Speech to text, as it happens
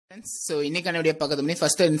So, இன்னைக்கான video பார்க்கறது முன்னாடி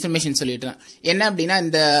ஃபர்ஸ்ட் இன்ஃபர்மேஷன் சொல்லிடுறேன். என்ன அப்படின்னா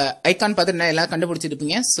இந்த ஐகான் பார்த்து எல்லாம்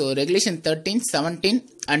கண்டுபிடிச்சிருப்பீங்க. ஸோ ரெகுலேஷன் 13, 17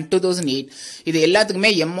 and 2008 இது எல்லாத்துக்குமே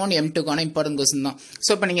M1 M2க்கான இம்பார்ட்டன்ட் கொஸ்டின் தான். ஸோ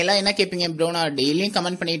இப்போ நீங்கள் எல்லாம் என்ன கேட்பீங்க ப்ரோ, நான் டெய்லியும்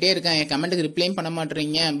கமெண்ட் பண்ணிகிட்டே இருக்கேன், என் கமெண்ட்டுக்கு ரிப்ளையும் பண்ண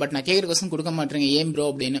மாட்டேறீங்க, பட் நான் கேட்குற கொஸ்டின் கொடுக்க மாட்டேறீங்க ஏன் ப்ரோ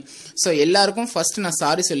அப்படின்னு. ஸோ எல்லாருக்கும் ஃபர்ஸ்ட் நான்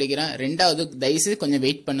சாரி சொல்லிக்கிறேன். ரெண்டாவது தயவுசெய்து கொஞ்சம்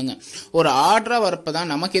வெயிட் பண்ணுங்க. ஒரு ஆர்டராக வரப்போ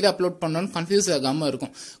தான் நமக்கு எது அப்லோட் பண்ணணும்னு கன்ஃபியூஸ் ஆகாமல்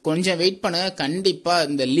இருக்கும். கொஞ்சம் வெயிட் பண்ணுங்க.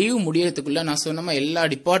 கண்டிப்பாக இந்த லீவ் முடியறதுக்குள்ள நான் சொன்ன எல்லா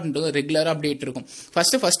டிபார்ட்மெண்ட்டும் ரெகுலராக அப்டேட் இருக்கும்.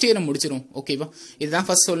 First year முடிச்சிரும். ஓகேவா, இதுதான்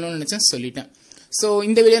ஃபர்ஸ்ட் சொல்லணும்னு நினைச்சேன், சொல்லிட்டேன். ஸோ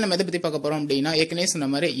இந்த வீடியோ நம்ம எதை பற்றி பார்க்க போகிறோம் அப்படின்னா, ஏற்கனவே சொன்ன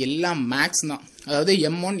மாதிரி எல்லாம் மேக்ஸ் தான். அதாவது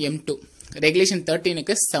M1 M2 ரெகுலேஷன்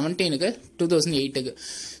 13க்கு 17க்கு 2008க்கு.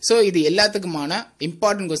 ஸோ இது எல்லாத்துக்குமான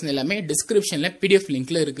இம்பார்ட்டன்ட் கொஸ்டின் எல்லாமே டிஸ்கிரிப்ஷனில் PDF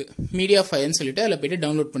லிங்க்ல இருக்கு. மீடியா ஃபைல்னு சொல்லிட்டு அதில் போய்ட்டு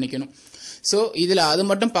டவுன்லோட் பண்ணிக்கணும். ஸோ இதில் அது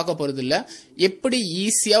மட்டும் பார்க்க போகிறது இல்லை, எப்படி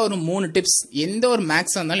ஈஸியாக ஒரு 3 டிப்ஸ் எந்த ஒரு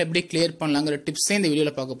மேக்ஸாக இருந்தாலும் எப்படி கிளியர் பண்ணலாங்கிற டிப்ஸே இந்த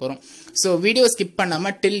வீடியோவில் பார்க்க போகிறோம். ஸோ வீடியோ ஸ்கிப்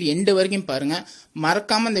பண்ணாமல் டில் எண்டு வரைக்கும் பாருங்கள்.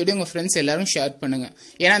 மறக்காமல் இந்த வீடியோ உங்கள் ஃப்ரெண்ட்ஸ் எல்லாரும் ஷேர் பண்ணுங்கள்.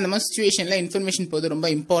 ஏன்னா இந்த மாதிரி சுச்சுவேஷனில் இன்ஃபர்மேஷன் போது ரொம்ப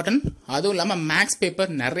இம்பார்ட்டன்ட். அதுவும் இல்லாமல் மேக்ஸ்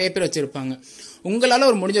பேப்பர் நிறைய பேர் வச்சுருப்பாங்க. உங்களால்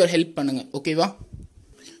ஒரு முடிஞ்ச ஒரு ஹெல்ப் பண்ணுங்கள். ஓகேவா?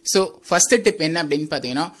 ஸோ ஃபர்ஸ்ட் டிப் என்ன அப்படின்னு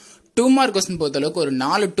பார்த்தீங்கன்னா, 2 மார்க் கொஸ்டின் பொறுத்த அளவுக்கு ஒரு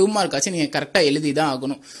 4 2 மார்க் ஆச்சு நீங்க கரெக்டா எழுதி தான்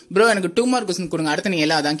ஆகணும். ப்ரோ எனக்கு 2 மார்க் கொஸ்டின் கொடுங்க, அடுத்து நீங்க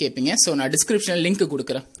எல்லாம் அதான் கேட்பீங்க. ஸோ நான் டிஸ்கிரிப்ஷனில் லிங்க்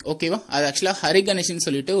கொடுக்குறேன். ஓகேவா? அது ஆக்சுவலா ஹரி கணேஷ்னு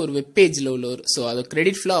சொல்லிட்டு ஒரு வெப் பேஜ்ல உள்ளவர். ஸோ அது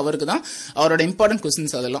கிரெடிட் ஃபுல்லா அவருக்கு தான். அவரோட இம்பார்ட்டன்ட்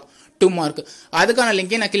கொஸ்டின்ஸ் அதெல்லாம் 2 மார்க். அதுக்கான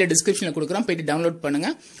லிங்கே நான் கீழே டிஸ்கிரிப்ஷனில் கொடுக்குறேன், போயிட்டு டவுன்லோட் பண்ணுங்க.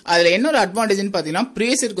 அதுல இன்னொரு அட்வான்டேஜ்னு பார்த்தீங்கன்னா,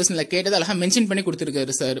 ப்ரீவியஸ் இயர் கொஸ்டின்ல கேட்டது அழகா மென்ஷன் பண்ணி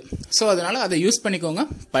கொடுத்துருக்காரு சார். ஸோ அதனால அதை யூஸ் பண்ணிக்கோங்க,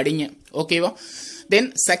 படிங்க. ஓகேவா?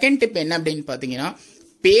 தென் செகண்ட் டிப் என்ன அப்படின்னு பார்த்தீங்கன்னா,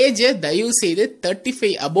 பேஜை தயவு செய்து 35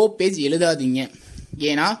 above பேஜ் எழுதாதீங்க.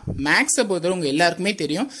 ஏன்னா மேக்ஸை பொறுத்தவரை உங்க எல்லாருக்குமே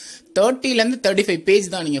தெரியும், 30லேருந்து 35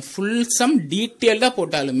 பேஜ் தான். நீங்க ஃபுல் சம் டீட்டெயில்டாக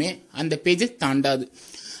போட்டாலுமே அந்த பேஜை தாண்டாது.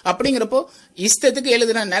 அப்படிங்கிறப்போ இஷ்டத்துக்கு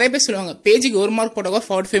எழுதுனா நிறைய பேர் சொல்லுவாங்க, பேஜுக்கு 1 மார்க் போட்டவா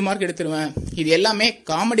 45 மார்க் எடுத்துருவேன். இது எல்லாமே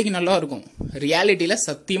காமெடிக்கு நல்லா இருக்கும், ரியாலிட்டியில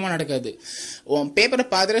சத்தியமா நடக்காது. உன் பேப்பரை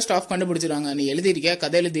பார்த்துட்டு ஸ்டாஃப் கண்டுபிடிச்சிருவாங்க, நீ எழுதிருக்கியா,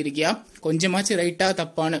 கதை எழுதிருக்கியா, கொஞ்சமாச்சு ரைட்டா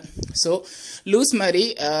தப்பான்னு. ஸோ லூஸ் மாதிரி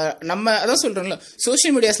நம்ம அதான் சொல்றோம்ல,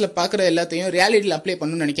 சோஷியல் மீடியாஸ்ல பாக்குற எல்லாத்தையும் ரியாலிட்டியில அப்ளை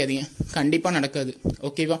பண்ணணும்னு நினைக்காதீங்க, கண்டிப்பா நடக்காது.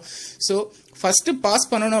 ஓகேவா? ஸோ ஃபர்ஸ்ட்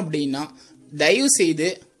பாஸ் பண்ணணும் அப்படின்னா தயவு செய்து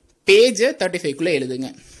பேஜை 35க்குள்ள எழுதுங்க.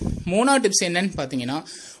 3வது டிப்ஸ் என்னன்னு பாத்தீங்கன்னா,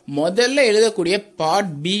 முதல்ல எழுதக்கூடிய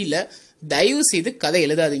பார்ட் பில தயவு செய்து கதை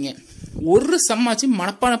எழுதாதீங்க. ஒரு சம்மாச்சு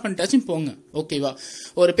மனப்பாடம் பண்ணிட்டாச்சும் போங்க. ஓகேவா?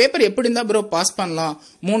 ஒரு பேப்பர் எப்படி இருந்தா ப்ரோ பாஸ் பண்ணலாம்,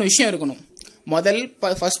 3 விஷயம் இருக்கணும்.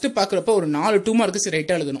 ஃபர்ஸ்ட் பாக்குறப்ப ஒரு 4 2 மார்க்ஸ்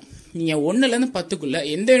ரைட்டா எழுதணும். நீங்க 1லேருந்து 10க்குள்ள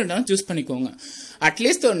எந்த யூனிட்டாலும் சூஸ் பண்ணிக்கோங்க.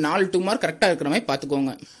 அட்லீஸ்ட் ஒரு 4 2 மார்க் கரெக்டா இருக்கிற மாதிரி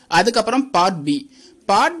பாத்துக்கோங்க. அதுக்கப்புறம்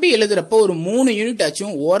பார்ட் பி எழுதுறப்போ ஒரு 3 யூனிட்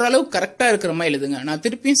ஆச்சும் ஓரளவு கரெக்டா இருக்கிற மாதிரி எழுதுங்க. நான்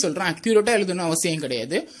திருப்பியும் சொல்றேன், அக்யூரேட்டா எழுதணும் அவசியம்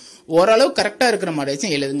கிடையாது, ஓரளவு கரெக்டா இருக்கிற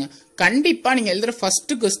மாதிரியாச்சும் எழுதுங்க. கண்டிப்பா நீங்க எழுதுற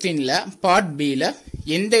ஃபர்ஸ்ட் கொஸ்டின்ல பார்ட் பில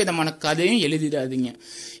எந்த விதமான கதையும் எழுதிடாதீங்க.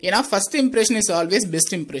 ஏன்னா first impression is always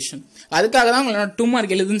best impression. அதுக்காக தான் உங்களை நான் 2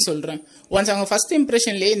 மார்க் எழுதுன்னு சொல்றேன். ஒன்ஸ் அவங்க ஃபர்ஸ்ட்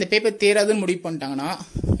இம்ப்ரெஷன்லயே இந்த பேப்பர் தேராதுன்னு முடிவு பண்ணிட்டாங்கன்னா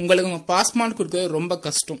உங்களுக்கு உங்க பாஸ் மார்க் கொடுக்கறது ரொம்ப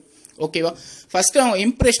கஷ்டம். ஓகேவா? ஃபர்ஸ்ட் அவங்க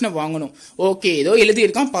இம்ப்ரெஷனை வாங்கணும். ஓகே ஏதோ எழுதி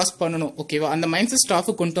இருக்கான், பாஸ் பண்ணணும். ஓகேவா? அந்த மைண்ட் செட்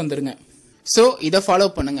ஸ்டாஃபுக்கு கொண்டு வந்துருங்க. ஸோ இதை ஃபாலோ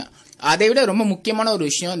பண்ணுங்க. அதை விட ரொம்ப முக்கியமான ஒரு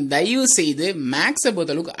விஷயம், தயவு செய்து மேக்ஸை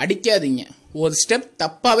பொறுத்த அளவுக்கு அடிக்காதீங்க. ஒரு ஸ்டெப்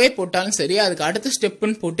தப்பாவே போட்டாலும் சரி, அதுக்கு அடுத்த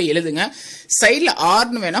ஸ்டெப்னு போட்டு எழுதுங்க. சைட்ல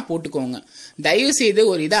ஆர்னு வேணா போட்டுக்கோங்க. தயவு செய்து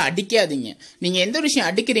ஒரு இதை அடிக்காதீங்க. நீங்க எந்த ஒரு விஷயம்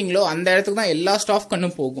அடிக்கிறீங்களோ அந்த இடத்துக்கு தான் எல்லா ஸ்டாஃப்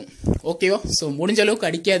கண்ணும் போகும். ஓகேவா? ஸோ முடிஞ்ச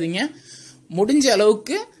அளவுக்கு அடிக்காதீங்க, முடிஞ்ச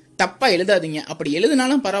அளவுக்கு தப்பா எழுதாதீங்க. அப்படி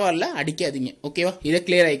எழுதினாலும் பரவாயில்ல, அடிக்காதீங்க. ஓகேவா? இதை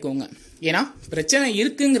கிளியர் ஆயிக்கோங்க. ஏன்னா பிரச்சனை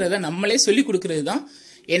இருக்குங்கிறத நம்மளே சொல்லி கொடுக்கறது தான்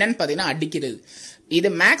என்னன்னு பாத்தீங்கன்னா அடிக்கிறது. இது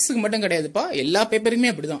மேக்ஸுக்கு மட்டும் கிடையாதுப்பா, எல்லா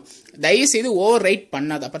பேப்பருமே அப்படிதான். தயவு செய்து ஓவர் ரைட்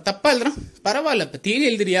பண்ணாத. அப்ப தப்பா எழுதுறான் பரவாயில்ல, இப்ப தியரி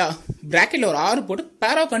எழுதுறியா, பிராக்கெட்ல ஒரு 6 போட்டு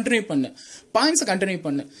பேரா கண்டினியூ பண்ணு, பாயிண்ட்ஸ் கண்டினியூ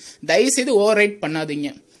பண்ணு. தயவு செய்து ஓவர் ரைட் பண்ணாதீங்க.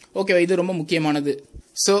 ஓகேவா? இது ரொம்ப முக்கியமானது.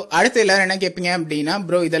 ஸோ அடுத்து எல்லாரும் என்ன கேட்பீங்க அப்படின்னா,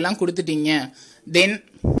 ப்ரோ இதெல்லாம் கொடுத்துட்டீங்க, தென்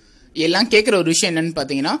எல்லாம் கேட்குற ஒரு விஷயம் என்னன்னு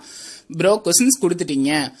பார்த்தீங்கன்னா, ப்ரோ கொஸ்டின்ஸ்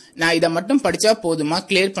கொடுத்துட்டீங்க, நான் இதை மட்டும் படிச்சா போதுமா,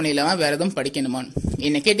 கிளியர் பண்ணிடலாமா, வேற எதுவும் படிக்கணுமான்னு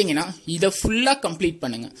என்ன கேட்டீங்கன்னா, இதை ஃபுல்லா கம்ப்ளீட்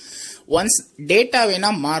பண்ணுங்க. ஒன்ஸ் டேட்டா வேணா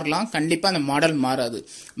மாறலாம், கண்டிப்பா அந்த மாடல் மாறாது.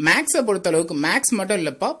 மேக்ஸை பொறுத்த அளவுக்கு மேக்ஸ் மட்டும்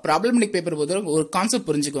இல்லப்பா, ப்ராப்ளமேட்டிக் பேப்பர் பொறுத்தளவுக்கு ஒரு கான்செப்ட்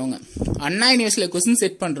புரிஞ்சுக்கோங்க. அண்ணா யூனிவர்சிட்டியில கொஸ்டின்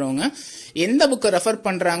செட் பண்றவங்க எந்த புக்கை ரெஃபர்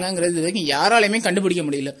பண்றாங்கிறது வரைக்கும் யாராலையுமே கண்டுபிடிக்க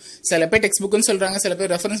முடியல. சில பேர் டெக்ஸ்ட் புக்குன்னு சொல்றாங்க, சில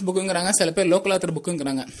பேர் ரெஃபரன்ஸ் புக்குங்கிறாங்க, சில பேர் லோக்கல் ஆத்தர்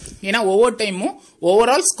புக்குங்கிறாங்க. ஏன்னா ஒவ்வொரு டைமும்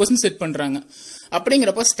ஓவரால் கொஸ்டின் செட் பண்றாங்க.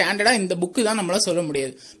 அப்படிங்கிறப்ப ஸ்டாண்டர்டா இந்த புக்கு தான் நம்மளால சொல்ல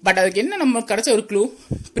முடியாது. பட் அதுக்கு என்ன நம்ம கிடைச்ச ஒரு clue,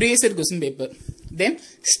 previous year question paper, தென்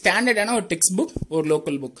ஸ்டாண்டர்டான ஒரு டெக்ஸ்ட் புக், ஒரு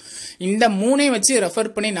லோக்கல் புக். இந்த 3ஐயும் வச்சு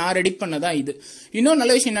ரெஃபர் பண்ணி நான் ரெடி பண்ணதான் இது. இன்னொரு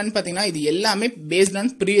நல்ல விஷயம் என்னன்னு பாத்தீங்கன்னா, இது எல்லாமே based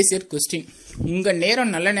on previous year question. உங்க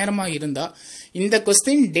நேரம் நல்ல நேரமா இருந்தா இந்த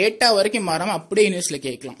கொஸ்டின் டேட்டா வரைக்கும் மாறாம அப்படியே யூனிவர்ஸ்ல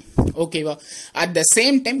கேட்கலாம். ஓகேவா? At the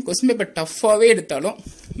same time question paper டஃப்பாவே எடுத்தாலும்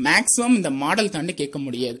மேக்ஸிமம் இந்த மாடல் தாண்டி கேட்க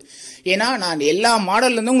முடியாது. ஏன்னா நான் எல்லா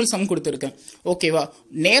மாடல்ல இருந்து உங்களுக்கு சம் கொடுத்துருக்கேன். ஓகேவா?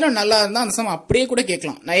 நேரம் நல்லா இருந்தா அந்த சம் அப்படியே கூட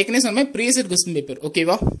கேட்கலாம். நான் ஏற்கனவே சொன்ன ப்ரீவியஸ் கொஸ்டின் பேப்பர்.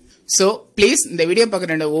 ஓகேவா? ஸோ ப்ளீஸ் இந்த வீடியோ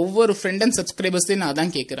பார்க்குற ஒவ்வொரு ஃப்ரெண்ட் அண்ட் சப்ஸ்கிரைபர்ஸையும் நான்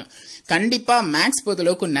தான் கேட்குறேன். கண்டிப்பா மேக்ஸ்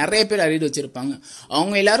பொறுத்தளவுக்கு நிறைய பேர் அறிவு வச்சிருப்பாங்க.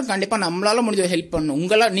 அவங்க எல்லாரும் கண்டிப்பா நம்மளால முடிஞ்ச ஹெல்ப்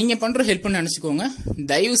பண்ணணும். நீங்க பண்ற ஹெல்ப் நினைச்சுக்கோங்க.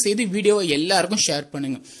 தயவு செய்து வீடியோவை எல்லாருக்கும் ஷேர்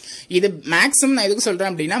பண்ணுங்க. இது மேக்ஸிமம் நான் எதுக்கு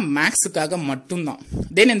சொல்றேன் அப்படின்னா மேக்ஸுக்காக மட்டும்தான்.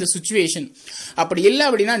 தென் இந்த சுச்சுவேஷன் அப்படி இல்லை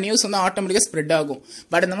அப்படின்னா நியூஸ் வந்து ஆட்டோமேட்டிக்கா ஸ்ப்ரெட் ஆகும்.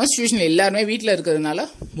 பட் இந்த மாதிரி சுச்சுவேஷன் எல்லாருமே வீட்டில் இருக்கிறதுனால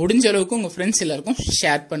முடிஞ்ச அளவுக்கு உங்க ஃப்ரெண்ட்ஸ் எல்லாருக்கும்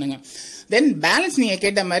ஷேர் பண்ணுங்க. தென் பேலன்ஸ் நீங்க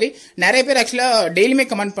கேட்ட மாதிரி நிறைய பேர் ஆக்சுவலா டெய்லியுமே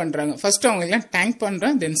கமெண்ட் பண்றாங்க. ஃபர்ஸ்ட் அவங்க எல்லாம் தேங்க்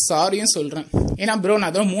பண்றேன், தென் சாரியும் சொல்றேன். ஏன்னா ப்ரோ நான்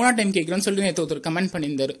அதோட 3ஆம் டைம் கேட்கிறேன்னு சொல்லிட்டு நேற்று ஒருத்தர் கமெண்ட்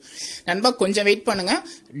பண்ணியிருந்தாரு. நண்பா கொஞ்சம் வெயிட் பண்ணுங்க,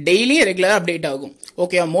 டெய்லி ரெகுலரா அப்டேட் ஆகும்.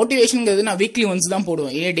 ஓகே, மோட்டிவேஷனுங்கிறது நான் வீக்லி ஒன்ஸ் தான்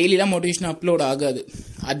போடுவேன். ஏன் டெய்லிலாம் மோட்டிவேஷன் அப்லோட் ஆகாது.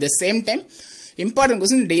 At the same time important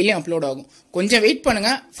question டெய்லியும் அப்லோட் ஆகும். கொஞ்சம் வெயிட் பண்ணுங்க,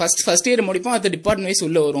 ஃபர்ஸ்ட் இயர் முடிப்போம், அது டிபார்ட்மெண்ட் வைஸ்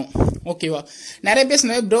உள்ள வரும். ஓகேவா? நிறைய பேர்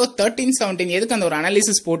சொன்னது ப்ரோ 13, 17 எதுக்கு அந்த ஒரு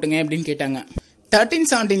அனாலிசிஸ் போட்டுங்க அப்படின்னு கேட்டாங்க. 13,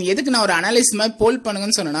 17 எதுக்கு நான் ஒரு அனாலிசிஸ் மாதிரி போல்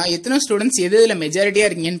பண்ணுங்கன்னு சொன்னா எத்தனை ஸ்டூடெண்ட்ஸ் எதுல மெஜாரிட்டியா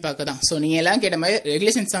இருக்கீங்கன்னு பார்க்கதான். ஸோ நீங்க எல்லாம் கேட்ட மாதிரி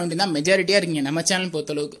ரெகுலேஷன் 17 தான் மெஜாரிட்டியா இருக்கீங்க நம்ம சேனல்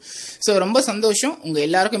பொறுத்தளவுக்கு. ஸோ ரொம்ப சந்தோஷம், உங்க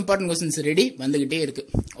எல்லாருக்கும் இம்பார்ட்டன்ட் கொஸ்டின்ஸ் ரெடி வந்துகிட்டே இருக்கு.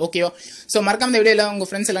 ஓகேவா? ஸோ மறக்காம இந்த வீடியோல உங்க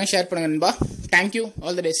ஃப்ரெண்ட்ஸ் எல்லாம் ஷேர் பண்ணுங்க நண்பா. Thank you,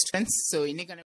 all the best friends. So இன்னைக்கு